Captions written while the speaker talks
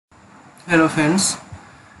Hello friends,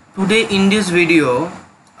 today in this video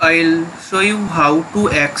I'll show you how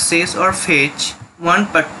to access or fetch one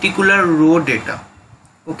particular row data.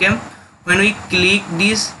 Okay, when we click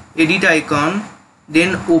this edit icon,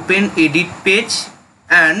 then open edit page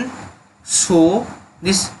and show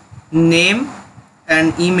this name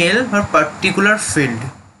and email for particular field.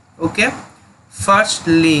 Okay, first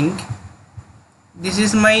link, this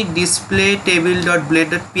is my display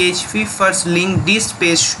table.blade.php. First link this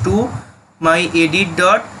page to my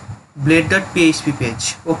edit.blade.php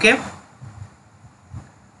page. Okay,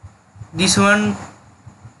 this one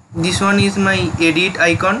is my edit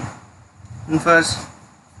icon. And first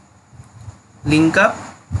link up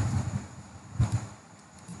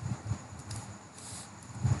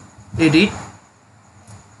edit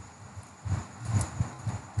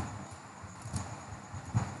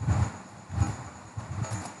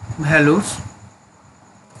values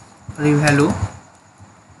value.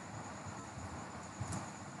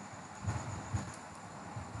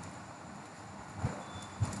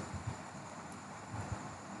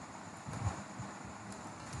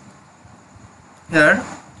 Here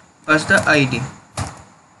pass the ID.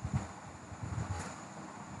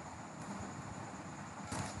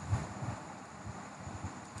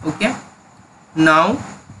 Okay, now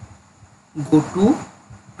go to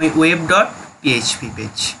my web.php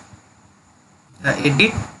page.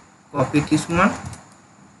 Edit, copy this one.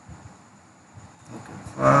 Okay,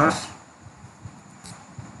 first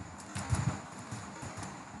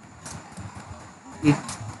it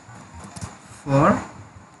for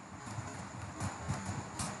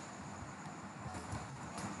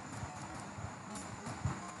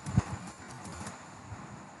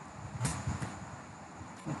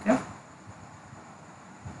okay,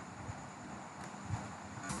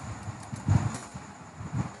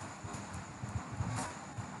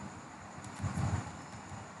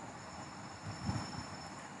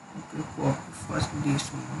 copy first this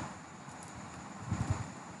one.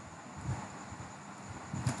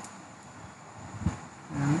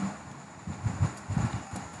 And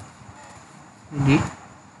edit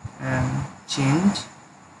and change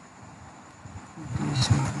this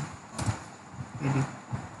one. Edit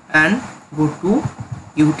and go to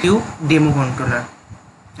YouTube demo controller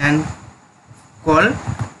and call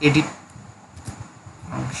edit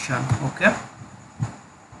function. Okay,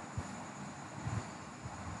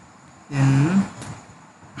 then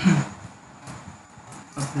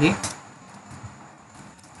public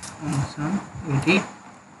function edit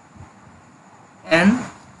and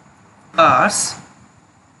pass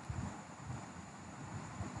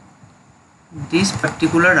this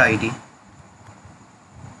particular ID.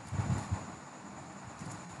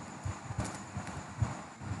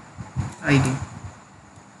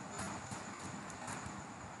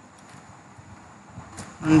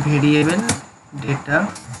 And variable data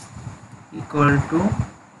equal to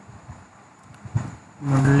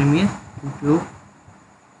model name is YouTube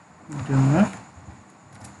demo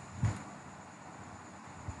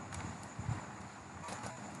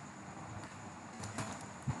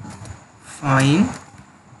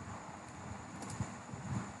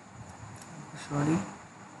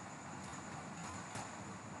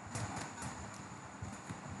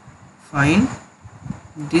find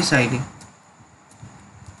this ID.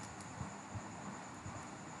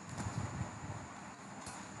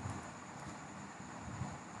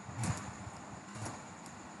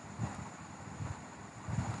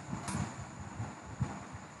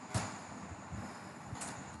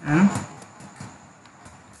 And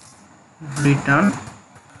return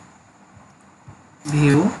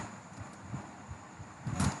view.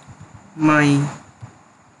 My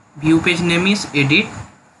view page name is edit,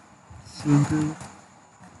 simple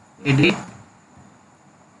edit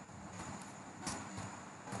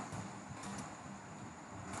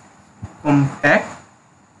compact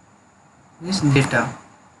this data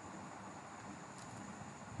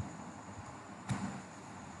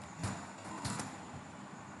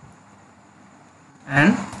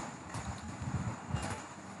and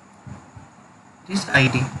this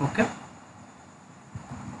ID. Okay,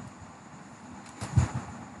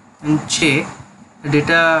 and check the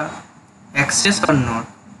data access or not.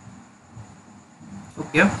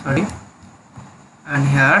 Okay, sorry, and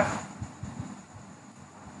here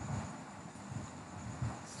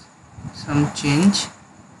some change.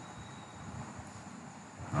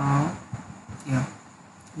 Yeah,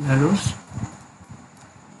 values.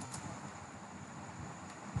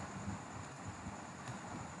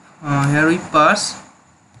 Here we pass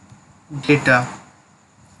data.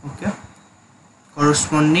 Okay,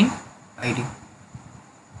 corresponding ID.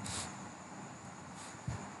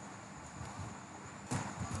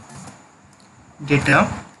 data.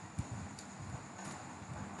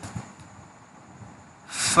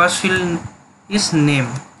 First field is name.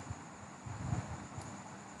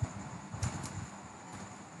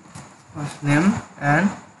 First name and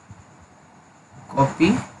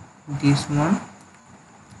copy this one,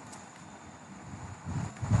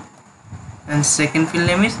 and second field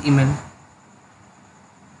name is email.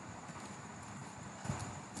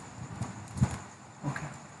 Okay,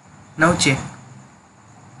 now check,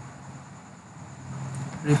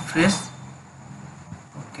 refresh.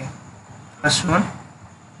 Okay, first one,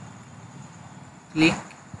 click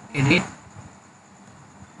edit,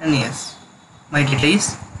 and yes, my data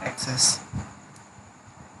is accessed.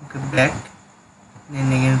 Okay, back,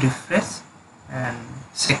 then again refresh, and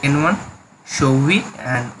second one, show with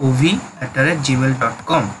and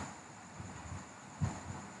ov@gmail.com.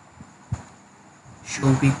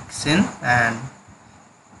 show vixen and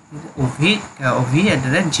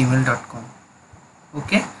ov@gmail.com.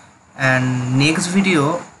 Okay, and next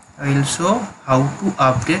video I will show how to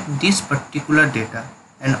update this particular data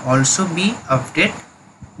and also be update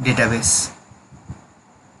database.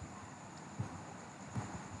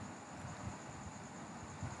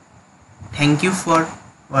 Thank you for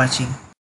watching.